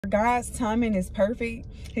God's timing is perfect.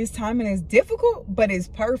 His timing is difficult, but it's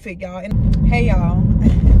perfect, y'all. And hey, y'all,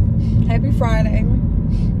 happy Friday.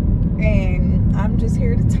 And I'm just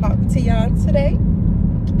here to talk to y'all today.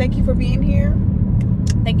 Thank you for being here.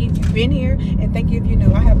 Thank you if you've been here, and thank you if you're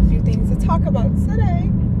new. I have a few things to talk about today.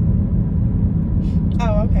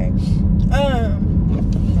 Oh, okay.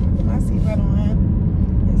 Put my seatbelt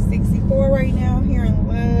on. It's 64 right now here in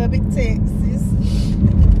Lubbock, Texas.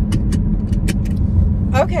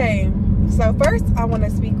 Okay, so first I want to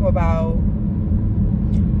speak about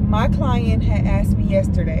my client had asked me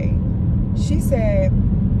yesterday. She said,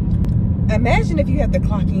 imagine if you had to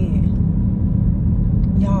clock in.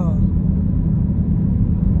 Y'all,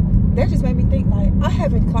 that just made me think, like, I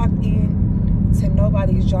haven't clocked in to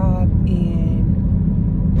nobody's job in,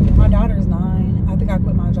 my daughter's 9. I think I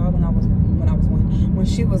quit my job when I was 1. When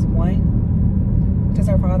she was 1. Because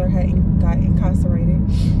her father got incarcerated.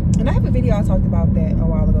 And I have a video I talked about that a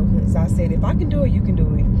while ago, because I said, if I can do it, you can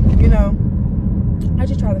do it. You know, I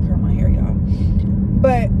just try to curl my hair, y'all.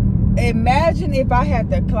 But imagine if I had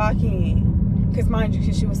to clock in. Because mind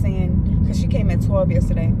you, she was saying, because she came at 12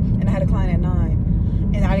 yesterday, and I had a client at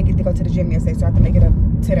 9. And I didn't get to go to the gym yesterday, so I have to make it up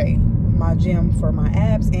today. My gym for my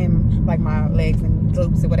abs and like my legs and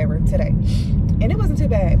glutes or whatever today. And it wasn't too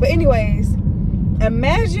bad. But anyways,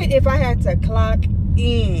 imagine if I had to clock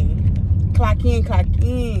in, lock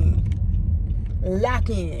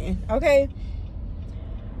in, okay?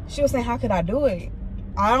 She was saying, how could I do it?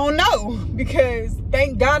 I don't know, because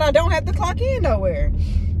thank God I don't have to clock in nowhere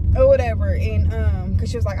or whatever. And because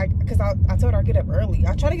she was like, I told her I get up early.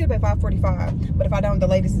 I try to get up at 5:45, but if I don't, the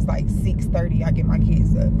latest is like 6:30. I get my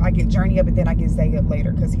kids up. I get Journey up, and then I get Zay up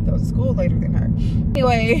later because he goes to school later than her.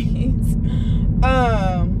 Anyways,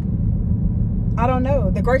 I don't know.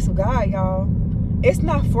 The grace of God, y'all. It's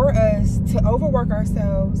not for us to overwork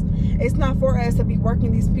ourselves. It's not for us to be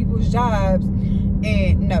working these people's jobs.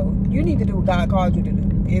 And no, you need to do what God called you to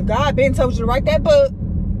do. If God been told you to write that book,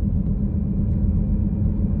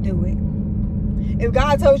 do it. If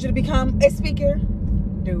God told you to become a speaker,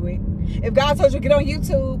 do it. If God told you to get on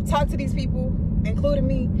YouTube, talk to these people, including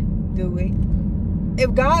me, do it.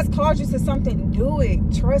 If God's called you to something, do it.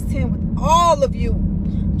 Trust Him with all of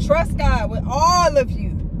you. Trust God with all of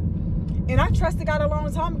you. And I trusted God a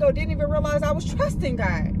long time ago. Didn't even realize I was trusting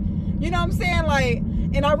God. You know what I'm saying? Like,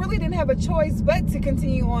 and I really didn't have a choice but to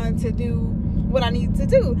continue on to do what I needed to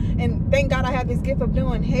do. And thank God I have this gift of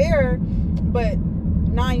doing hair. But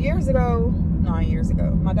 9 years ago,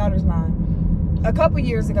 my daughter's 9. A couple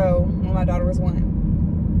years ago, when my daughter was 1,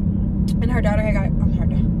 and her daughter had got,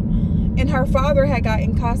 and her father had got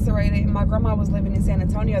incarcerated, and my grandma was living in San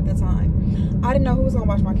Antonio at the time. I didn't know who was gonna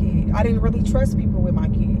watch my kid. I didn't really trust people with my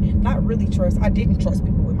kid. Not really trust. I didn't trust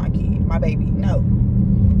people with my kid, my baby. No.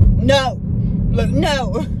 Look,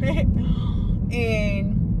 no.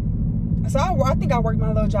 And so I think I worked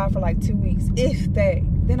my little job for like 2 weeks, if that.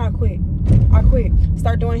 Then I quit.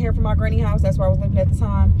 Start doing hair from my granny house. That's where I was living at the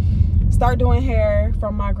time. Start doing hair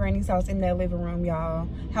from my granny's house in that living room, y'all.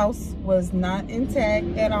 House was not intact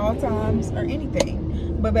at all times or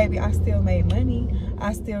anything. But baby, I still made money.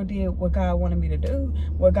 I still did what God wanted me to do,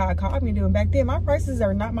 what God called me to do. And back then, my prices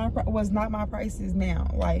are not was not my prices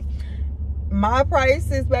now. Like, my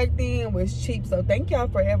prices back then was cheap. So thank y'all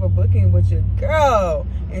for ever booking with your girl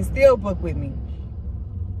and still book with me.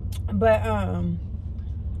 But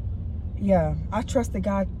yeah, I trusted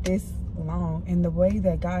God this long, and the way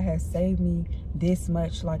that God has saved me this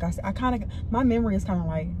much, like I kind of, my memory is kind of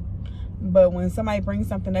like, but when somebody brings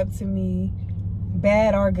something up to me,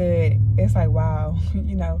 bad or good, it's like, wow,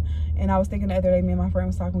 you know. And I was thinking the other day, me and my friend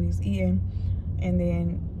was talking, we was eating, and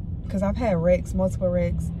then, because I've had wrecks, multiple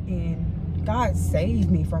wrecks, and God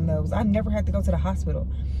saved me from those. I never had to go to the hospital.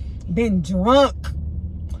 Been drunk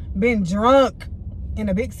in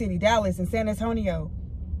a big city, Dallas and San Antonio,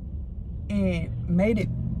 and made it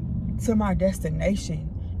to my destination.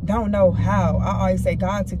 Don't know how. I always say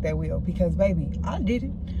God took that wheel, because baby, I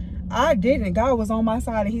didn't. God was on my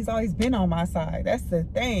side, and He's always been on my side. That's the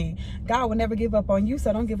thing. God will never give up on you,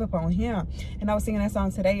 so don't give up on Him. And I was singing that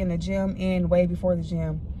song today in the gym and way before the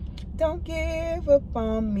gym. Don't give up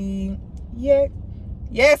on me yet.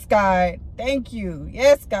 Yes, God. Thank you.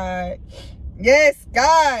 Yes, God. Yes,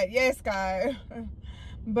 God. Yes, God.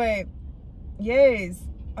 But yes,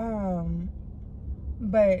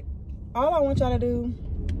 but all I want y'all to do,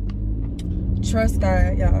 trust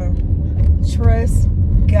God, y'all. Trust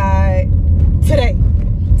God today.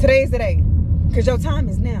 Today's the day. Because your time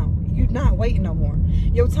is now. You're not waiting no more.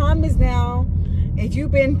 Your time is now. If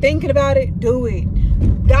you've been thinking about it, do it.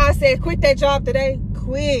 God said, quit that job today.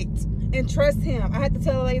 Quit. and trust him. I had to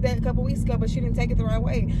tell a lady that a couple weeks ago, but she didn't take it the right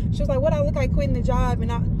way. She was like, what, I look like quitting the job?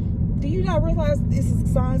 And do you not realize this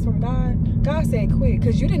is signs from God? God said quit,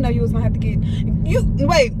 because you didn't know you was going to have to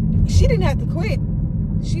she didn't have to quit.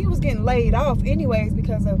 She was getting laid off anyways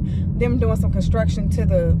because of them doing some construction to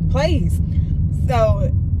the place.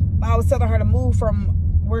 So I was telling her to move from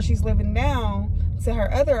where she's living now to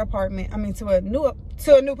her other apartment. I mean, to a new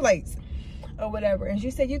place or whatever. And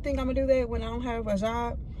she said, you think I'm gonna do that when I don't have a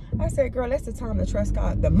job? I said, girl, that's the time to trust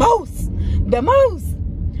God the most.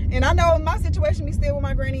 And I know in my situation, me still with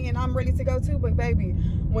my granny, and I'm ready to go too. But baby,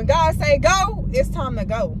 when God say go, it's time to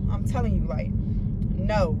go. I'm telling you, like,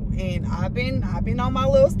 no. And I've been on my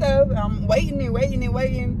little stuff. I'm waiting,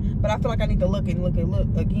 but I feel like I need to look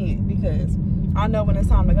again, because I know when it's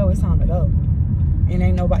time to go, it's time to go.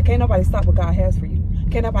 And can't nobody stop what God has for you.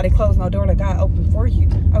 Can't nobody close no door that God opened for you.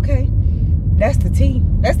 Okay? That's the T.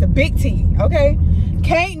 That's the big T. Okay?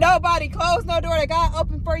 Can't nobody close no door that God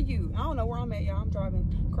opened for you. I don't know where I'm at, y'all. I'm driving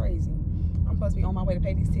crazy. I'm supposed to be on my way to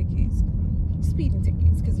pay these tickets. Speeding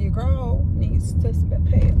tickets. Because your girl needs to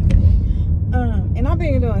pay it. And I've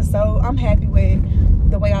been doing so. I'm happy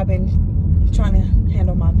with the way I've been trying to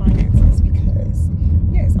handle my finances, because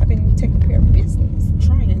yes, I've been taking care of business.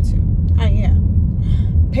 Trying to. I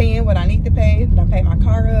am. Paying what I need to pay. I pay my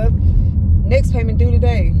car up. Next payment due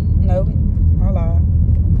today. No, I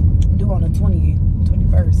lied. Due on the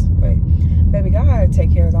 21st. But baby, God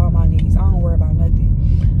take care of all my needs. I don't worry about nothing.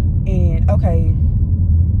 And okay,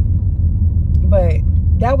 but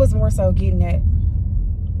that was more so getting at,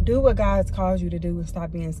 do what God's called you to do and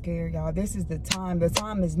stop being scared, y'all. This is the time. The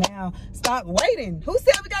time is now. Stop waiting. Who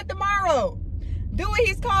said we got tomorrow? Do what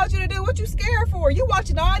he's called you to do. What you scared for? You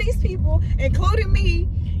watching all these people, including me.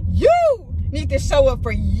 You need to show up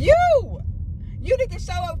for you. You need to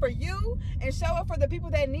show up for you and show up for the people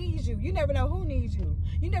that need you. You never know who needs you.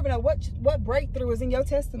 You never know what breakthrough is in your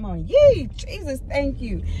testimony. Yee, Jesus, thank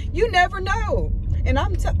you. You never know. And I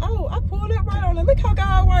pulled up right on it. Look how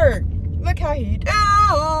God worked. Look how he do.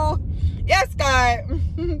 Yes, God.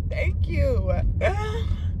 Thank you.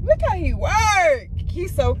 Look how he worked.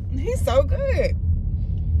 He's so good.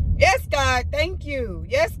 Yes, God. Thank you.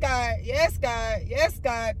 Yes, God. Yes, God. Yes,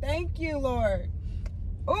 God. Thank you, Lord.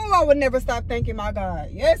 Oh, I would never stop thanking my God.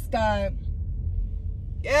 Yes, God.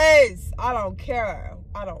 Yes. I don't care.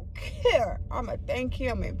 I don't care. I'm going to thank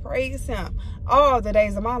him and praise him all the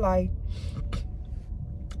days of my life.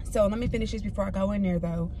 So let me finish this before I go in there,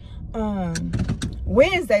 though.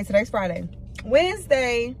 Wednesday, today's Friday.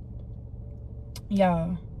 Wednesday,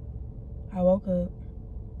 y'all, I woke up.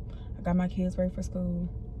 I got my kids ready for school.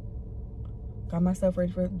 Got myself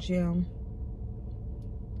ready for the gym.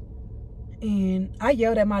 And I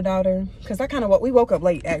yelled at my daughter, because we woke up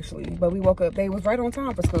late, actually. But we woke up, they was right on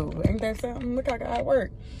time for school. Ain't that something? Look like I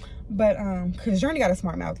work. But, because Journey got a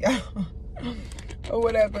smart mouth, y'all. Or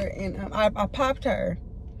whatever. And I popped her.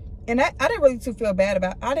 And I didn't really feel bad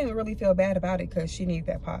about it, because she needed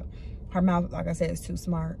that pop. Her mouth, like I said, is too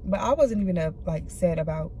smart. But I wasn't even sad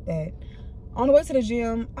about that. On the way to the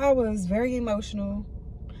gym, I was very emotional.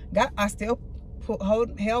 I still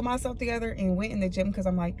held myself together and went in the gym, because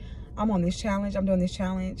I'm like, I'm on this challenge. I'm doing this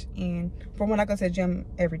challenge. And from when I go to the gym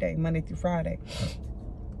every day, Monday through Friday.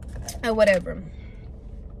 And whatever.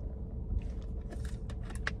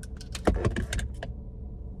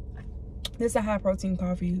 This is a high protein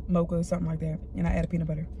coffee, mocha, or something like that. And I added peanut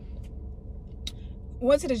butter.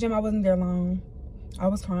 Went to the gym. I wasn't there long. I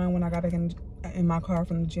was crying when I got back in my car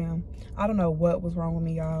from the gym. I don't know what was wrong with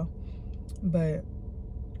me, y'all. But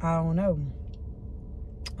I don't know.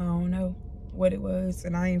 I don't know what it was.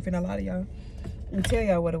 And I ain't finna lie to y'all and tell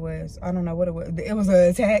y'all what it was. I don't know what it was. It was an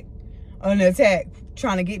attack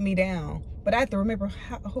trying to get me down. But I have to remember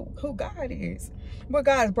who God is. What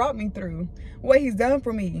God has brought me through. What he's done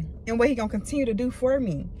for me. And what he's going to continue to do for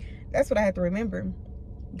me. That's what I have to remember.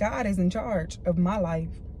 God is in charge of my life.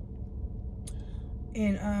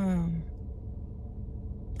 And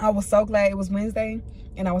I was so glad it was Wednesday.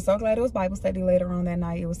 And I was so glad it was Bible study later on that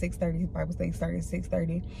night. It was 6:30. Bible study started at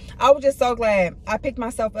 6:30. I was just so glad. I picked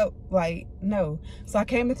myself up like, no. So I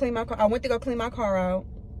came to clean my car. I went to go clean my car out.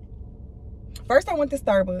 First, I went to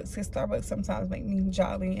Starbucks, because Starbucks sometimes make me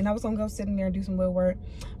jolly. And I was going to go sit in there and do some little work.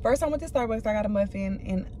 First, I went to Starbucks. I got a muffin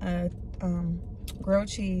and a grilled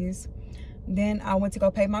cheese. Then I went to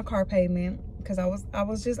go pay my car payment, because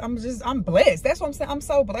I'm blessed. That's what I'm saying. I'm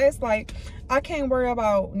so blessed. Like, I can't worry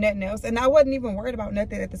about nothing else. And I wasn't even worried about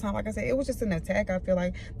nothing at the time. Like I said, it was just an attack. I feel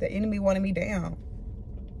like the enemy wanted me down.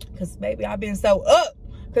 Because, baby, I've been so up.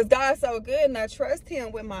 Because God's so good, and I trust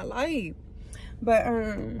him with my life. But,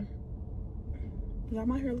 y'all,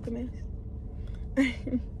 my hair look a mess.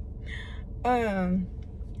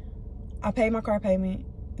 I paid my car payment.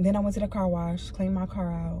 Then I went to the car wash, cleaned my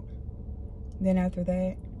car out. Then after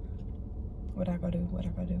that, what I gotta do?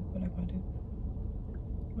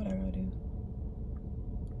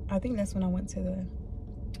 I think that's when I went to the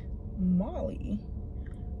Molly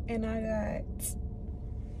and I got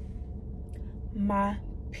my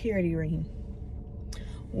purity ring.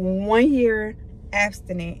 1 year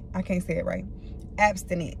abstinent. I can't say it right.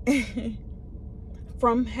 Abstinent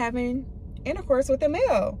from having intercourse with a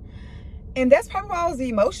male. And that's probably why I was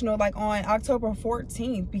emotional, like on October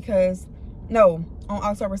 14th, because no, on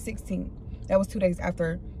October 16th. That was 2 days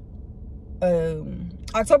after.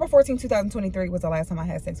 October 14th, 2023 was the last time I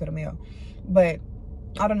had sex with a male. But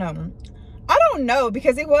I don't know,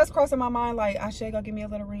 because it was crossing my mind, like, I should go give me a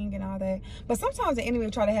little ring and all that. But sometimes the enemy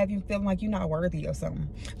will try to have you feeling like you're not worthy of something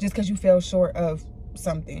just because you fell short of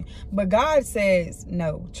something. But God says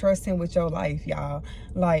no, trust him with your life, y'all.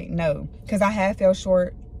 Like, no, because I have fell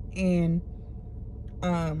short in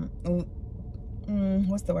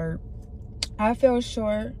what's the word, I fell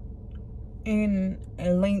short in a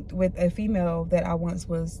length with a female that I once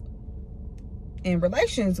was in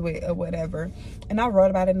relations with or whatever, and I wrote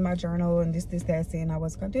about it in my journal and this that, saying I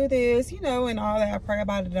was gonna do this, you know, and all that. I pray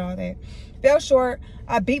about it and all that. Fell short.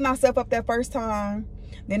 I beat myself up that first time,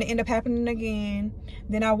 then it ended up happening again.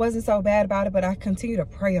 Then I wasn't so bad about it, but I continue to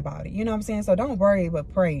pray about it, you know what I'm saying? So don't worry,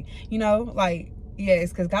 but pray, you know, like, yes,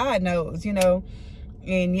 because God knows, you know.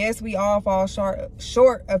 And yes, we all fall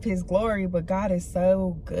short of his glory, but God is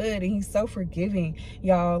so good and he's so forgiving,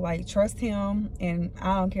 y'all. Like, trust him, and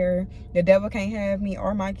I don't care. The devil can't have me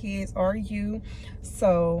or my kids or you.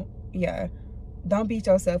 So yeah, don't beat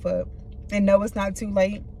yourself up, and know it's not too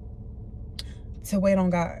late to wait on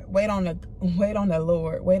God. Wait on the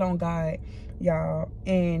Lord. Wait on God, y'all.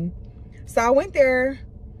 And so I went there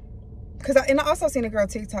because I also seen a girl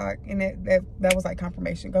TikTok, and that was like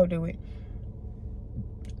confirmation. Go do it.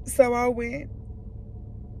 So I went,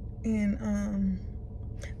 and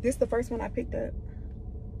this is the first one I picked up.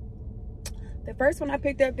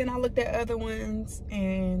 Then I looked at other ones,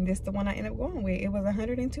 and this is the one I ended up going with. It was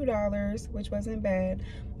 $102, which wasn't bad.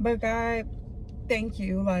 But God, thank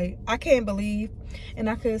you. Like, I can't believe, and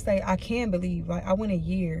I could say I can believe, like, I went a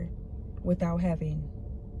year without having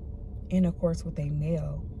intercourse with a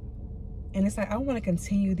male. And it's like, I want to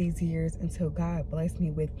continue these years until God bless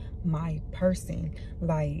me with my person.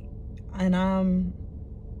 Like, and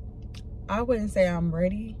I wouldn't say I'm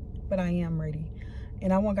ready, but I am ready.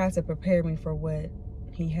 And I want God to prepare me for what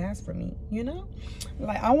he has for me, you know?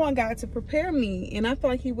 Like, I want God to prepare me. And I feel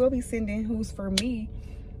like he will be sending who's for me.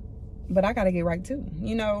 But I got to get right too.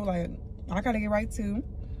 You know, like, I got to get right too.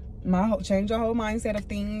 Change your whole mindset of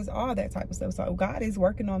things, all that type of stuff. So God is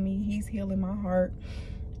working on me. He's healing my heart.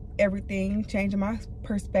 Everything, changing my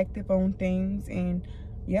perspective on things. And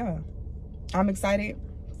yeah, I'm excited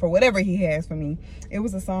for whatever he has for me. It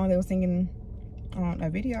was a song they were singing on a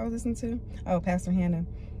video I was listening to. Oh, Pastor Hannah.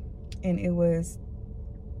 And it was,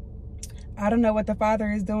 I don't know what the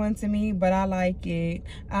Father is doing to me, but I like it.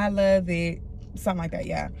 I love it. Something like that,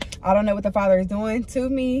 yeah. I don't know what the Father is doing to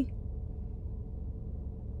me,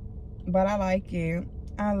 but I like it.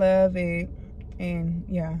 I love it. And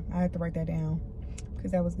yeah, I had to write that down,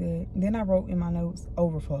 because that was good. Then I wrote in my notes,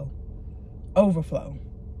 overflow. Overflow.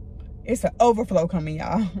 It's an overflow coming,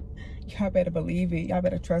 y'all. Y'all better believe it. Y'all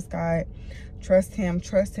better trust God. Trust him.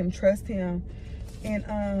 Trust him. Trust him.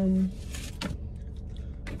 And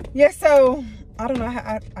yeah, so I don't know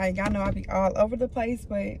how y'all know I be all over the place,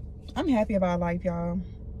 but I'm happy about life, y'all.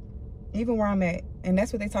 Even where I'm at. And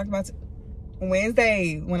that's what they talked about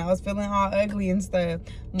Wednesday, when I was feeling all ugly and stuff.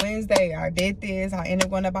 Wednesday, I did this. I ended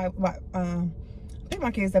up going to pick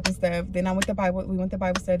my kids up and stuff. Then we went to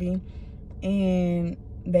Bible study, and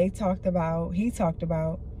he talked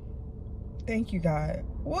about, thank you, God.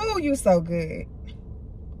 Whoa, you so good.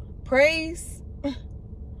 Praise,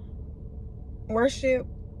 worship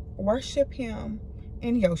him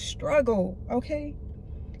in your struggle, okay?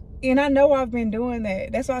 And I know I've been doing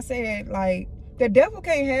that. That's why I said, like, the devil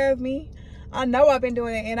can't have me. I know I've been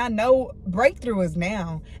doing it, and I know breakthrough is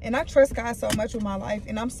now. And I trust God so much with my life,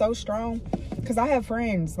 and I'm so strong, because I have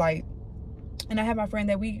friends, like, and I have my friend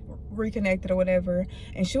that we reconnected or whatever,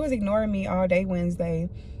 and she was ignoring me all day Wednesday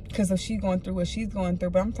because of she going through what she's going through.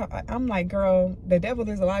 But I'm like, girl, the devil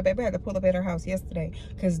is a lie, baby. I had to pull up at her house yesterday,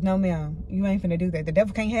 because no, ma'am, you ain't finna do that. The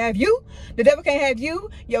devil can't have you. The devil can't have you,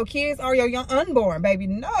 your kids, or your young unborn, baby.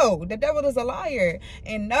 No, the devil is a liar.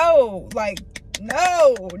 And no, like,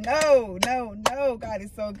 no, God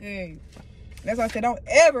is so good. That's why I said, don't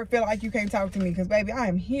ever feel like you can't talk to me, because baby, I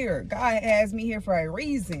am here. God has me here for a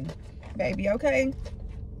reason, baby, okay?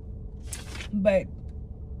 But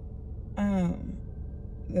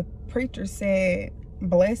the preacher said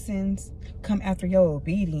blessings come after your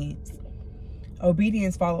obedience.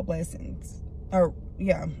 Obedience follow blessings. Or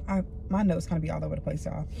yeah, my notes kind of be all over the place,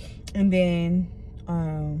 y'all. And then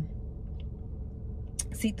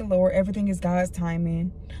seek the Lord. Everything is God's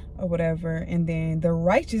timing or whatever. And then the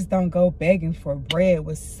righteous don't go begging for bread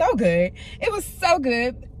was so good. It was so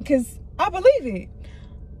good because I believe it.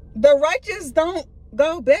 The righteous don't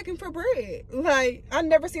go begging for bread. Like, I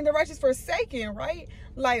never seen the righteous forsaken, right?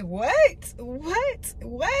 Like, what?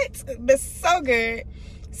 That's so good.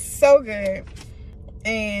 So good.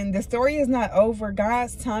 And the story is not over.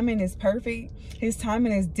 God's timing is perfect. His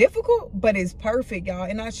timing is difficult, but it's perfect, y'all.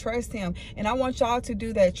 And I trust him. And I want y'all to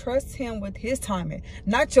do that. Trust him with his timing,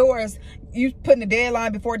 not yours. You putting a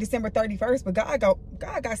deadline before December 31st, but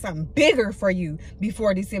God got something bigger for you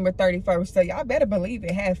before December 31st. So y'all better believe it.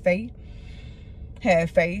 Have faith. Have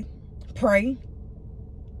faith. Pray.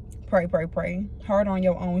 Pray. Hard on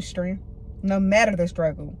your own strength, no matter the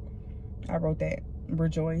struggle. I wrote that.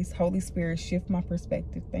 Rejoice. Holy Spirit, shift my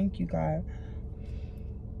perspective. Thank you, God.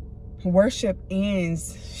 Worship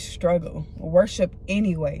ends struggle. Worship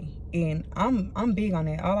anyway. And I'm big on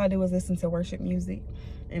that. All I do is listen to worship music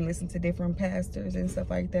and listen to different pastors and stuff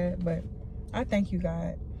like that. But I thank you,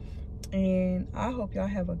 God. And I hope y'all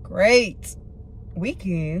have a great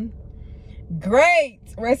weekend. Great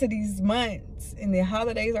rest of these months. And the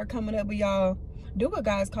holidays are coming up. But y'all, do what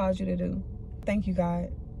God's called you to do. Thank you,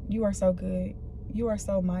 God. You are so good. You are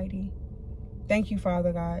so mighty. Thank you,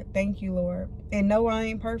 Father God. Thank you, Lord. And no, I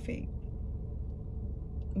ain't perfect.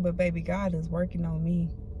 But baby, God is working on me.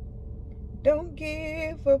 Don't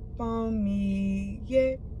give up on me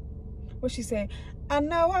yet. What she said? I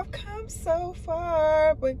know I've come so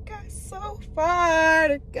far, but got so far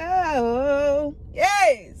to go.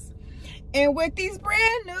 Yes. And with these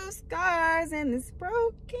brand new scars and this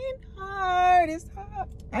broken heart, it's hard.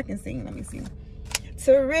 I can sing. Let me see.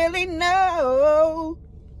 To really know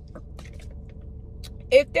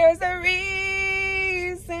if there's a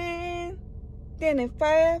reason, then if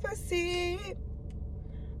I ever see it,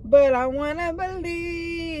 but I want to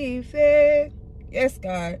believe it. Yes,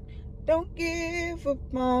 God. Don't give up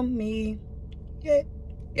on me yet.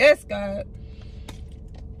 Yes, God.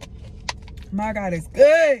 My God is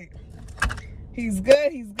good. He's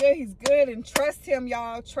good. He's good. He's good. And trust him,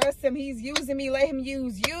 y'all. Trust him. He's using me. Let him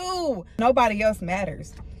use you. Nobody else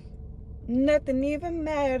matters. Nothing even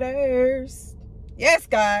matters. Yes,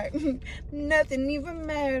 God. Nothing even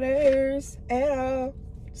matters at all.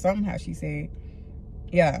 Somehow she said.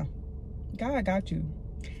 Yeah. God got you.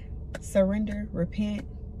 Surrender. Repent.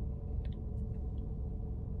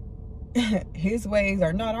 His ways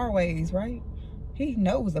are not our ways, right? He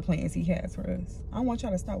knows the plans he has for us. I want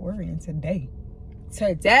y'all to stop worrying today.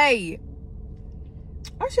 Today.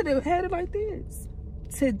 I should have had it like this.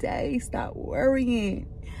 Today, stop worrying.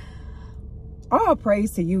 All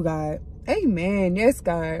praise to you, God. Amen. Yes,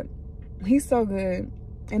 God. He's so good.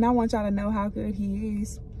 And I want y'all to know how good he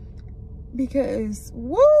is. Because,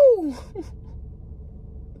 woo!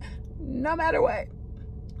 No matter what,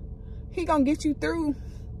 he gonna get you through.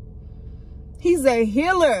 He's a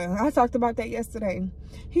healer. I talked about that yesterday.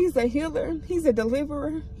 He's a healer. He's a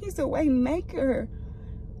deliverer. He's a way maker.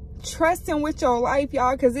 Trust him with your life,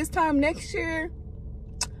 y'all, because this time next year,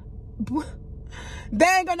 they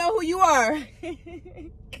ain't gonna know who you are.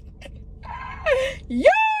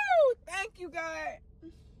 Yo! Thank you,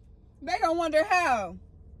 God. They gonna wonder how.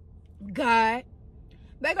 God.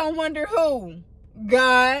 They gonna wonder who.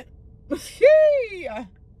 God.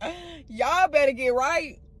 Y'all better get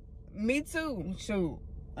right. Me too. Shoot.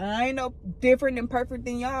 I ain't no different and perfect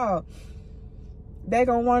than y'all. They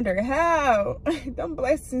gonna wonder how. Them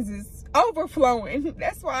blessings is overflowing.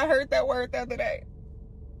 That's why I heard that word the other day.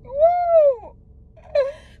 Woo!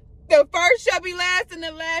 The first shall be last and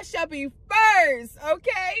the last shall be first.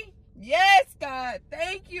 Okay? Yes, God.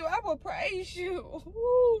 Thank you. I will praise you.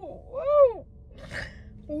 Woo! Woo!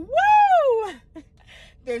 Woo!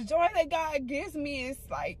 The joy that God gives me is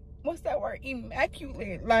like, what's that word?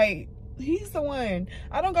 Immaculate. Like, he's the one.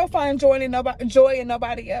 I don't go find joy in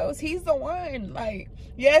nobody else. He's the one. Like,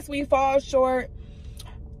 yes, we fall short.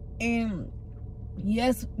 And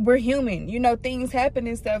yes, we're human. You know, things happen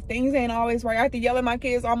and stuff. Things ain't always right. I have to yell at my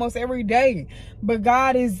kids almost every day. But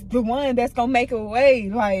God is the one that's going to make a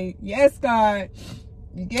way. Like, yes, God.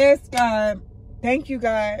 Yes, God. Thank you,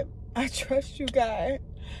 God. I trust you, God.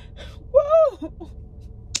 Woo!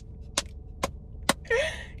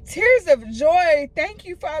 Tears of joy. Thank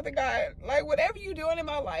you, Father God. Like, whatever you're doing in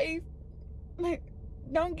my life, like,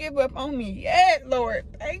 don't give up on me yet, Lord.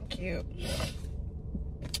 Thank you.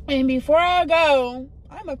 And before I go,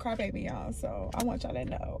 I'm a crybaby, y'all, so I want y'all to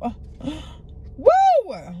know. Woo!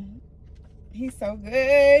 He's so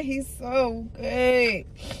good. He's so good.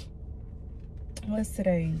 What's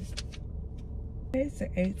today? It's the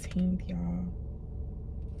 18th, y'all.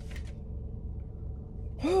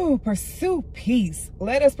 Oh, pursue peace.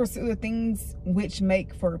 Let us pursue the things which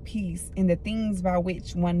make for peace, and the things by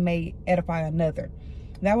which one may edify another.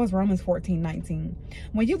 That was Romans 14:19.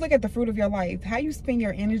 When you look at the fruit of your life, how you spend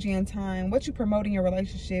your energy and time, what you promote in your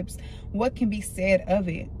relationships, what can be said of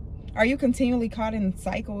it? Are you continually caught in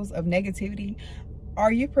cycles of negativity?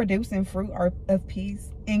 Are you producing fruit of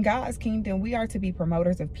peace? In God's kingdom, we are to be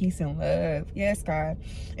promoters of peace and love. Yes, God.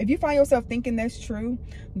 If you find yourself thinking that's true,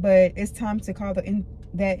 but it's time to call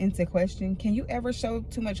that into question, can you ever show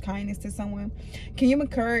too much kindness to someone? Can you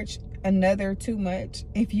encourage another too much?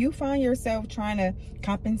 If you find yourself trying to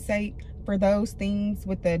compensate for those things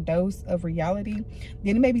with a dose of reality,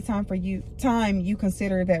 then it may be time you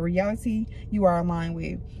consider that reality you are aligned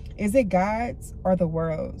with. Is it God's or the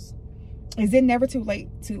world's? Is it never too late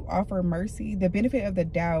to offer mercy, the benefit of the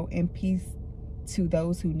doubt, and peace to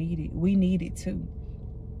those who need it? We need it too.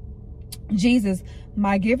 Jesus,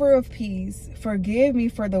 my giver of peace, forgive me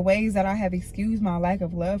for the ways that I have excused my lack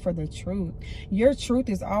of love for the truth. Your truth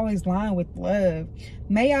is always lined with love.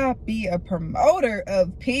 May I be a promoter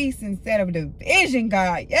of peace instead of division,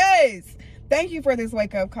 God. Yes. Thank you for this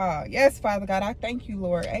wake-up call. Yes, Father God, I thank you,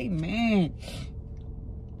 Lord. Amen.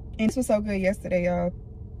 And this was so good yesterday, y'all.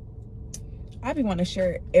 I be wanting to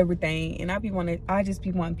share everything, and I just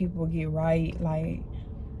be wanting people to get right. Like,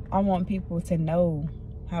 I want people to know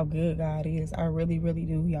how good God is. I really, really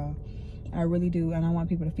do, y'all. I really do. And I want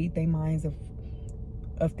people to feed their minds of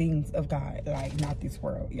things of God, like not this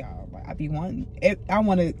world, y'all. Like, I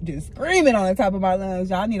want to just scream it on the top of my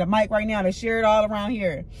lungs, y'all. I need a mic right now to share it all around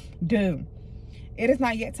here. Dude. It is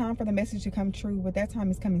not yet time for the message to come true, but that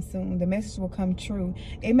time is coming soon. The message will come true.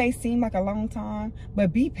 It may seem like a long time,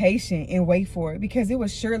 but be patient and wait for it, because it will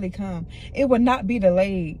surely come. It will not be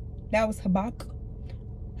delayed. That was Habakkuk.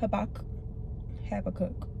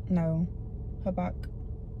 No. Habakkuk.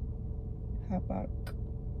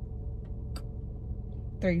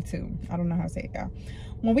 3:2. I don't know how to say it, y'all.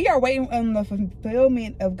 When we are waiting on the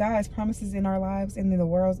fulfillment of God's promises in our lives and in the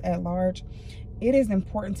world at large, it is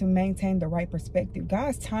important to maintain the right perspective.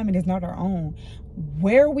 God's timing is not our own.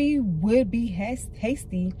 Where we would be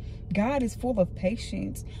hasty, God is full of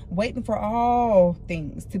patience, waiting for all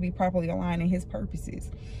things to be properly aligned in his purposes.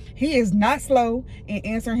 He is not slow in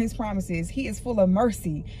answering his promises. He is full of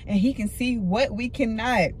mercy, and he can see what we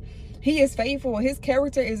cannot. He is faithful. His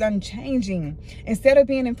character is unchanging. Instead of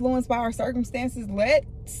being influenced by our circumstances, let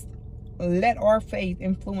our faith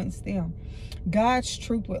influence them. God's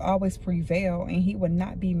truth will always prevail, and he will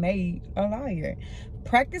not be made a liar.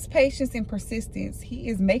 Practice patience and persistence. He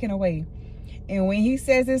is making a way. And when he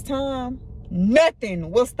says it's time,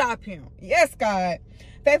 nothing will stop him. Yes, God.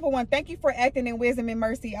 Faithful one, thank you for acting in wisdom and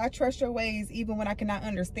mercy. I trust your ways even when I cannot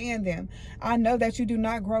understand them. I know that you do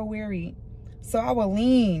not grow weary. So I will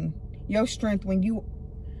lean your strength when you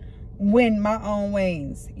win my own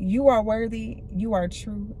ways. You are worthy, you are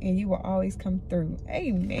true, and you will always come through.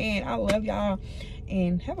 Amen. I love y'all,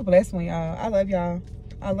 and have a blessed one, y'all. I love y'all.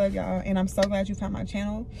 I love y'all, and I'm so glad you found my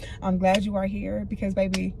channel. I'm glad you are here, because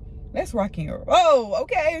baby, let's rock and roll.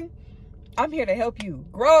 Okay, I'm here to help you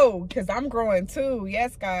grow, because I'm growing too.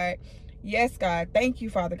 Yes, God. Yes, God. Thank you,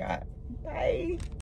 Father God. Bye.